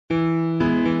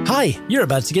Hi, you're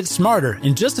about to get smarter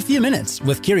in just a few minutes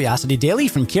with Curiosity Daily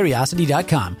from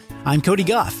Curiosity.com. I'm Cody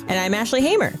Goff. And I'm Ashley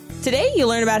Hamer. Today, you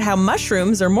learn about how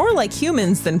mushrooms are more like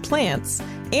humans than plants,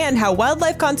 and how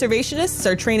wildlife conservationists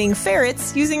are training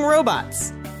ferrets using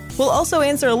robots. We'll also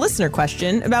answer a listener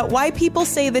question about why people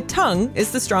say the tongue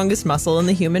is the strongest muscle in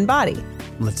the human body.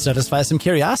 Let's satisfy some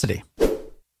curiosity.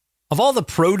 Of all the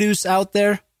produce out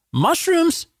there,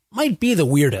 mushrooms might be the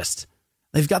weirdest.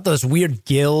 They've got those weird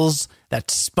gills,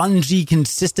 that spongy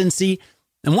consistency,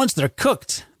 and once they're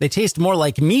cooked, they taste more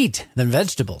like meat than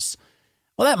vegetables.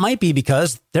 Well, that might be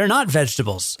because they're not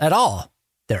vegetables at all.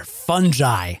 They're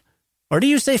fungi. Or do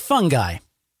you say fungi?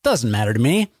 Doesn't matter to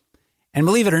me. And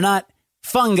believe it or not,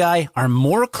 fungi are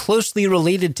more closely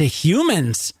related to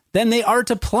humans than they are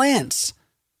to plants.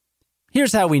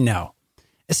 Here's how we know.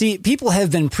 See, people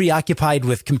have been preoccupied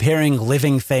with comparing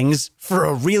living things for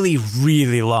a really,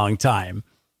 really long time.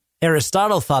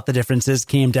 Aristotle thought the differences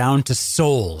came down to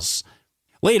souls.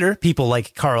 Later, people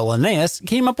like Carl Linnaeus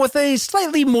came up with a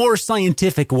slightly more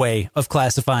scientific way of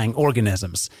classifying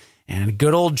organisms. And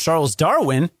good old Charles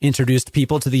Darwin introduced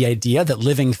people to the idea that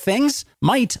living things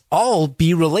might all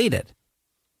be related.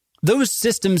 Those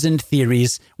systems and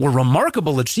theories were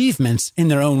remarkable achievements in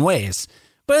their own ways,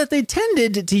 but they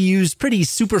tended to use pretty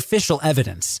superficial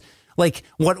evidence, like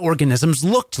what organisms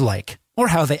looked like or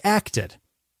how they acted.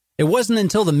 It wasn't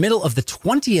until the middle of the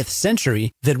 20th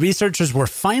century that researchers were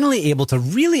finally able to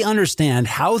really understand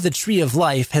how the tree of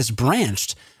life has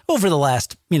branched over the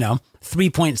last,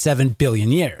 3.7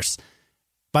 billion years.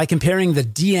 By comparing the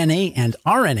DNA and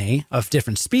RNA of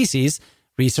different species,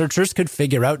 researchers could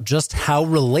figure out just how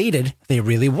related they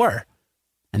really were.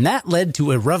 And that led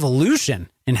to a revolution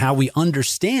in how we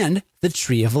understand the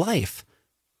tree of life.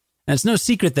 And it's no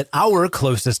secret that our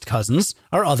closest cousins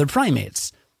are other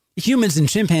primates. Humans and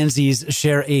chimpanzees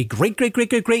share a great,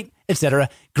 etc.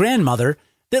 grandmother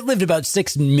that lived about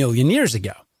 6 million years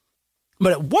ago.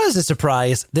 But it was a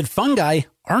surprise that fungi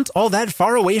aren't all that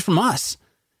far away from us.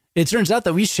 It turns out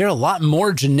that we share a lot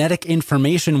more genetic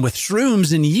information with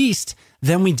shrooms and yeast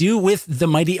than we do with the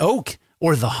mighty oak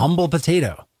or the humble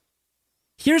potato.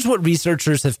 Here's what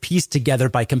researchers have pieced together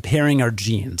by comparing our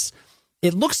genes.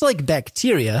 It looks like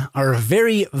bacteria are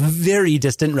very, very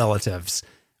distant relatives.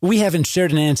 We haven't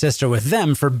shared an ancestor with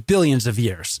them for billions of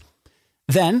years.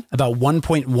 Then, about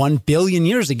 1.1 billion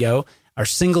years ago, our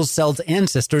single-celled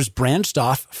ancestors branched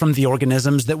off from the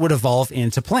organisms that would evolve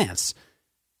into plants.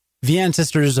 The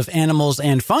ancestors of animals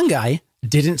and fungi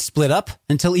didn't split up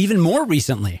until even more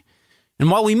recently.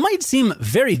 And while we might seem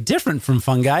very different from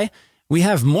fungi, we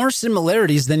have more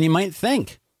similarities than you might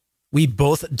think. We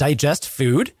both digest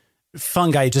food.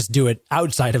 Fungi just do it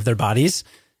outside of their bodies.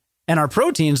 And our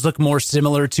proteins look more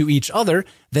similar to each other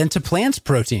than to plant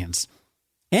proteins.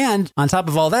 And on top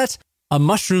of all that, a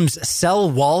mushroom's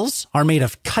cell walls are made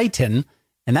of chitin,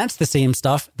 and that's the same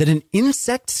stuff that an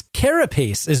insect's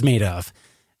carapace is made of.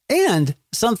 And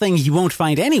something you won't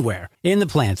find anywhere in the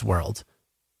plant world.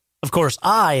 Of course,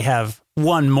 I have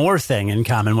one more thing in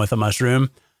common with a mushroom.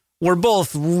 We're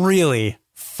both really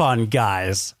fun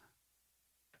guys.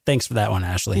 Thanks for that one,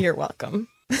 Ashley. You're welcome.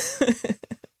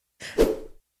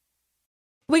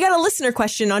 We got a listener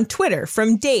question on Twitter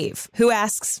from Dave, who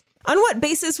asks, on what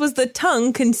basis was the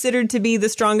tongue considered to be the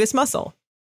strongest muscle?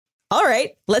 All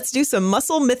right, let's do some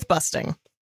muscle myth busting.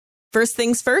 First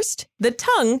things first, the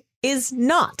tongue is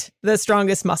not the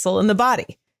strongest muscle in the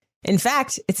body. In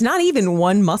fact, it's not even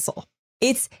one muscle.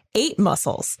 It's 8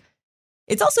 muscles.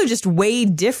 It's also just way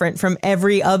different from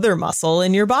every other muscle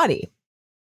in your body.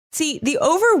 See, the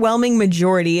overwhelming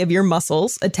majority of your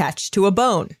muscles attach to a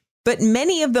bone, but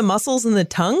many of the muscles in the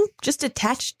tongue just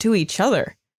attach to each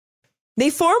other. They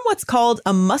form what's called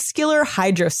a muscular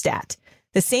hydrostat,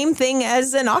 the same thing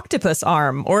as an octopus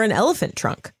arm or an elephant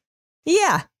trunk.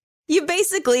 Yeah, you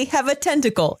basically have a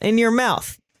tentacle in your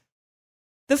mouth.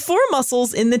 The 4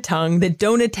 muscles in the tongue that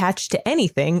don't attach to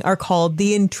anything are called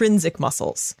the intrinsic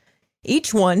muscles.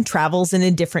 Each one travels in a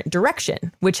different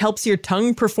direction, which helps your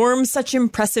tongue perform such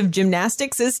impressive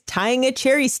gymnastics as tying a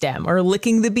cherry stem or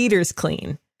licking the beaters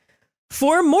clean.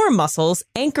 4 more muscles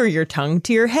anchor your tongue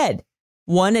to your head.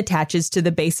 One attaches to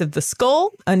the base of the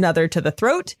skull, another to the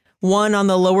throat, one on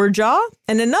the lower jaw,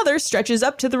 and another stretches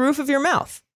up to the roof of your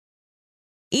mouth.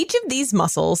 Each of these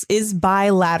muscles is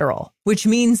bilateral, which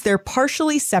means they're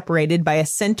partially separated by a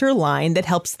center line that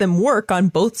helps them work on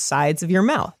both sides of your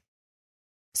mouth.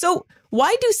 So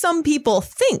why do some people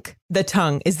think the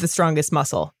tongue is the strongest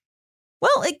muscle?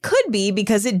 Well, it could be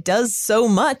because it does so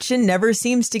much and never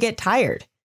seems to get tired.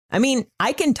 I mean,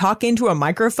 I can talk into a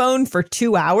microphone for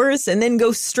 2 hours and then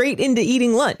go straight into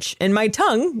eating lunch, and my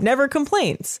tongue never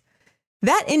complains.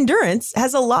 That endurance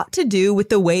has a lot to do with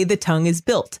the way the tongue is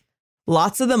built.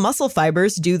 Lots of the muscle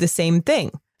fibers do the same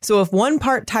thing. So if one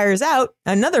part tires out,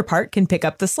 another part can pick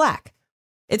up the slack.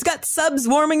 It's got subs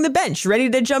warming the bench, ready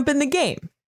to jump in the game.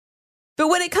 But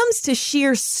when it comes to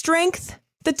sheer strength,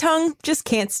 the tongue just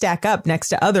can't stack up next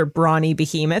to other brawny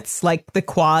behemoths like the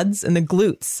quads and the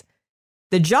glutes.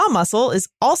 The jaw muscle is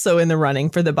also in the running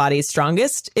for the body's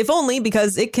strongest, if only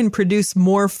because it can produce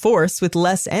more force with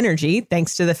less energy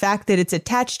thanks to the fact that it's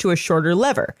attached to a shorter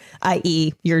lever,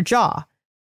 i.e. your jaw.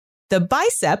 The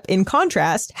bicep, in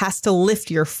contrast, has to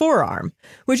lift your forearm,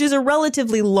 which is a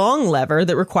relatively long lever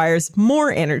that requires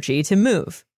more energy to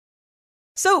move.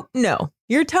 So, no,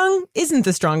 your tongue isn't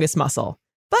the strongest muscle,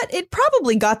 but it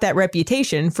probably got that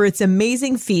reputation for its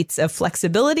amazing feats of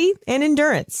flexibility and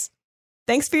endurance.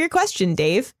 Thanks for your question,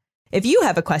 Dave. If you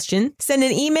have a question, send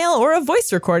an email or a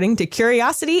voice recording to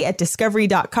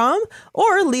curiosity@discovery.com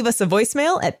or leave us a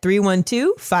voicemail at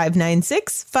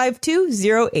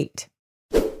 312-596-5208.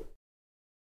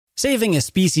 Saving a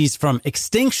species from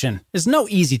extinction is no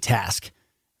easy task.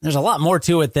 There's a lot more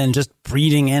to it than just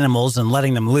breeding animals and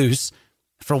letting them loose.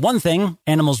 For one thing,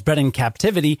 animals bred in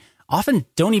captivity often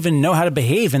don't even know how to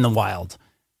behave in the wild.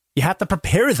 You have to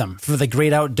prepare them for the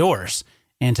great outdoors.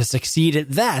 And to succeed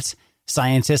at that,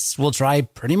 scientists will try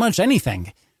pretty much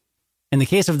anything. In the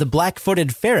case of the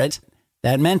black-footed ferret,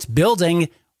 that meant building,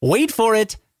 wait for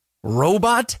it,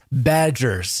 robot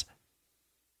badgers.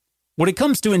 When it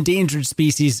comes to endangered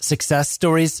species success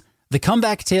stories, the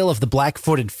comeback tale of the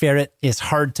black-footed ferret is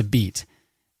hard to beat.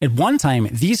 At one time,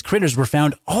 these critters were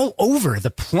found all over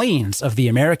the plains of the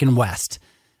American West.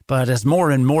 But as more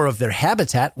and more of their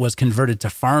habitat was converted to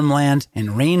farmland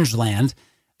and rangeland,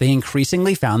 they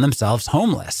increasingly found themselves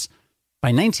homeless.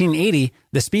 By 1980,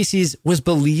 the species was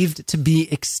believed to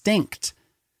be extinct.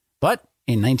 But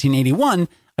in 1981,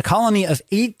 a colony of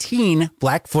 18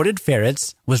 black-footed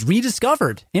ferrets was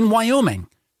rediscovered in Wyoming.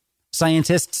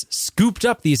 Scientists scooped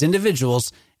up these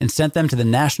individuals and sent them to the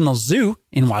National Zoo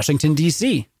in Washington,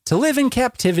 D.C. to live in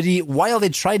captivity while they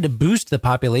tried to boost the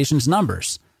population's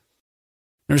numbers.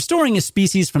 Restoring a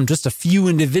species from just a few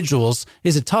individuals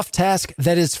is a tough task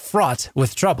that is fraught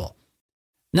with trouble.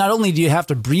 Not only do you have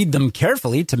to breed them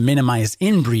carefully to minimize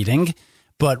inbreeding,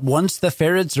 but once the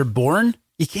ferrets are born,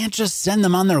 you can't just send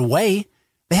them on their way.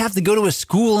 They have to go to a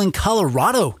school in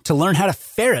Colorado to learn how to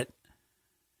ferret.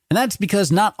 And that's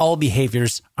because not all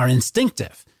behaviors are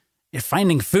instinctive.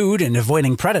 Finding food and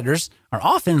avoiding predators are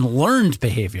often learned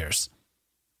behaviors.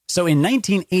 So in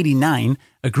 1989,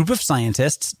 a group of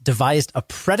scientists devised a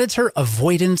predator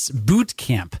avoidance boot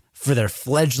camp for their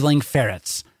fledgling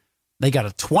ferrets. They got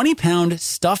a 20-pound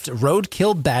stuffed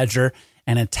roadkill badger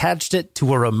and attached it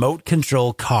to a remote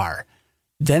control car.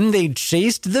 Then they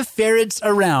chased the ferrets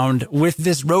around with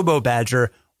this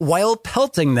robo-badger while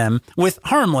pelting them with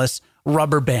harmless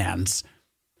rubber bands.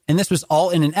 And this was all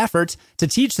in an effort to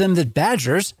teach them that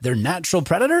badgers, their natural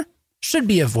predator, should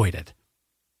be avoided.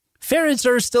 Ferrets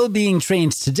are still being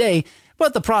trained today,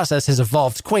 but the process has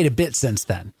evolved quite a bit since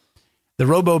then. The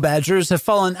robo-badgers have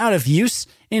fallen out of use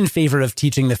in favor of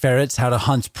teaching the ferrets how to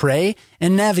hunt prey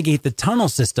and navigate the tunnel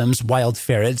systems wild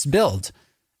ferrets build.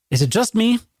 Is it just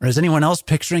me, or is anyone else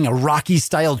picturing a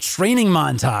Rocky-style training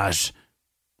montage?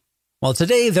 Well,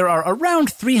 today there are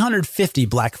around 350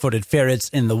 black-footed ferrets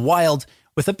in the wild,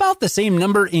 with about the same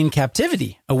number in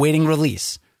captivity awaiting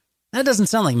release. That doesn't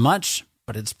sound like much,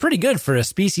 but it's pretty good for a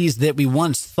species that we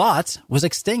once thought was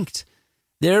extinct.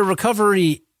 Their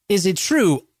recovery is a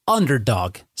true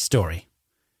underdog story.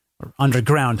 Or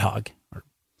undergroundhog. Or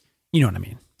you know what I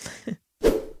mean.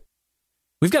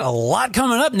 We've got a lot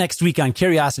coming up next week on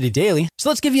Curiosity Daily, so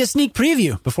let's give you a sneak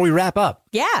preview before we wrap up.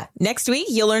 Yeah, next week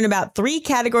you'll learn about 3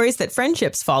 categories that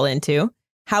friendships fall into,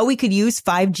 how we could use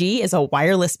 5G as a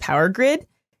wireless power grid,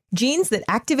 genes that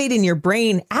activate in your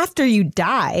brain after you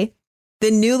die,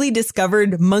 the newly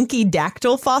discovered monkey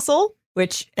dactyl fossil,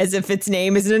 which, as if its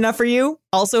name isn't enough for you,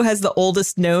 also has the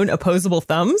oldest known opposable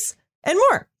thumbs, and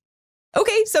more.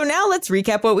 Okay, so now let's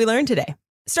recap what we learned today.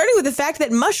 Starting with the fact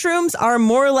that mushrooms are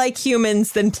more like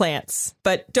humans than plants.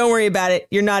 But don't worry about it,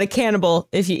 you're not a cannibal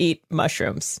if you eat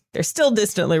mushrooms. They're still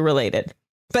distantly related.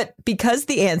 But because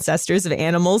the ancestors of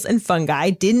animals and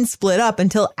fungi didn't split up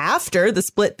until after the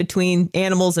split between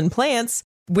animals and plants,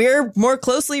 we're more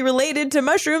closely related to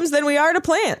mushrooms than we are to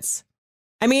plants.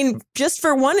 I mean, just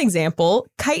for one example,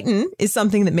 chitin is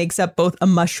something that makes up both a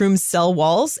mushroom's cell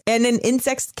walls and an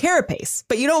insect's carapace,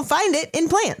 but you don't find it in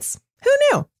plants. Who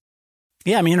knew?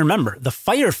 Yeah, I mean, remember, the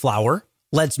fire flower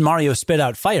lets Mario spit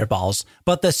out fireballs,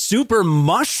 but the super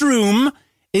mushroom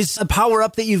is a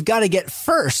power-up that you've got to get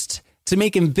first to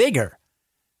make him bigger.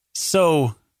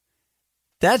 So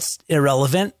That's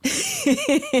irrelevant.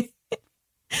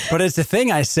 But it's a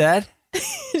thing, I said.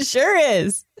 It sure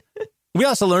is. We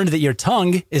also learned that your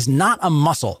tongue is not a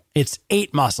muscle. It's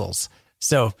 8 muscles.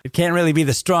 So it can't really be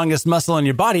the strongest muscle in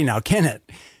your body now, can it?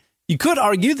 You could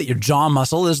argue that your jaw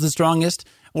muscle is the strongest,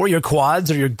 or your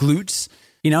quads or your glutes,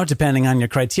 depending on your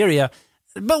criteria.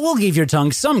 But we'll give your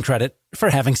tongue some credit for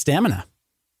having stamina.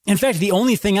 In fact, the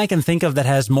only thing I can think of that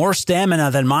has more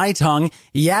stamina than my tongue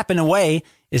yapping away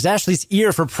is Ashley's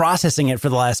ear for processing it for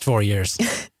the last 4 years.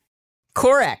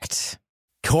 Correct.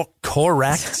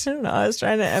 Correct? I don't know. I was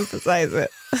trying to emphasize it.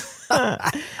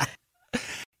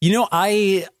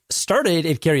 I started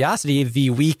at Curiosity the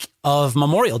week of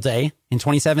Memorial Day in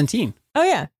 2017. Oh,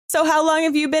 yeah. So how long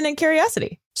have you been at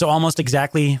Curiosity? So almost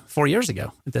exactly 4 years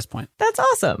ago at this point. That's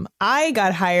awesome. I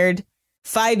got hired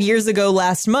 5 years ago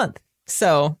last month.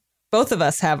 So both of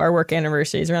us have our work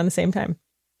anniversaries around the same time.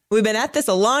 We've been at this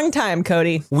a long time,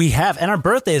 Cody. We have. And our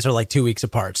birthdays are like 2 weeks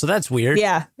apart. So that's weird.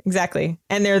 Yeah, exactly.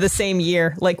 And they're the same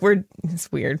year.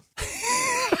 It's weird.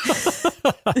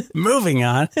 Moving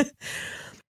on.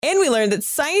 And we learned that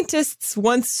scientists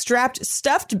once strapped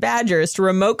stuffed badgers to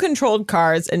remote-controlled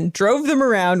cars and drove them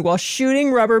around while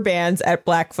shooting rubber bands at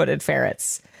black-footed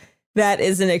ferrets. That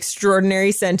is an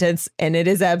extraordinary sentence, and it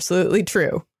is absolutely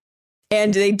true.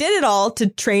 And they did it all to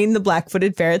train the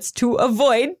black-footed ferrets to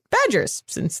avoid badgers,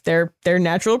 since they're their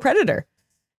natural predator.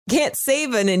 Can't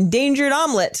save an endangered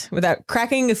omelet without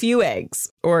cracking a few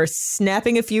eggs, or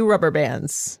snapping a few rubber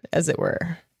bands, as it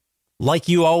were. Like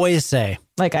you always say.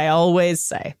 Like I always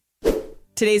say.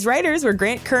 Today's writers were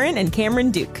Grant Curran and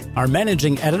Cameron Duke. Our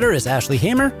managing editor is Ashley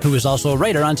Hamer, who is also a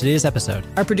writer on today's episode.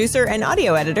 Our producer and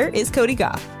audio editor is Cody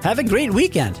Goff. Have a great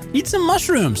weekend. Eat some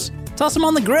mushrooms. Toss them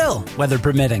on the grill, weather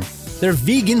permitting. They're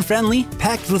vegan-friendly,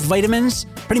 packed with vitamins.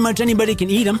 Pretty much anybody can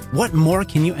eat them. What more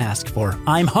can you ask for?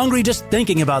 I'm hungry just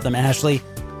thinking about them, Ashley.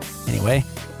 Anyway,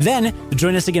 then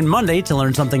join us again Monday to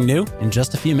learn something new in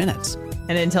just a few minutes.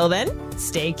 And until then,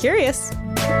 stay curious.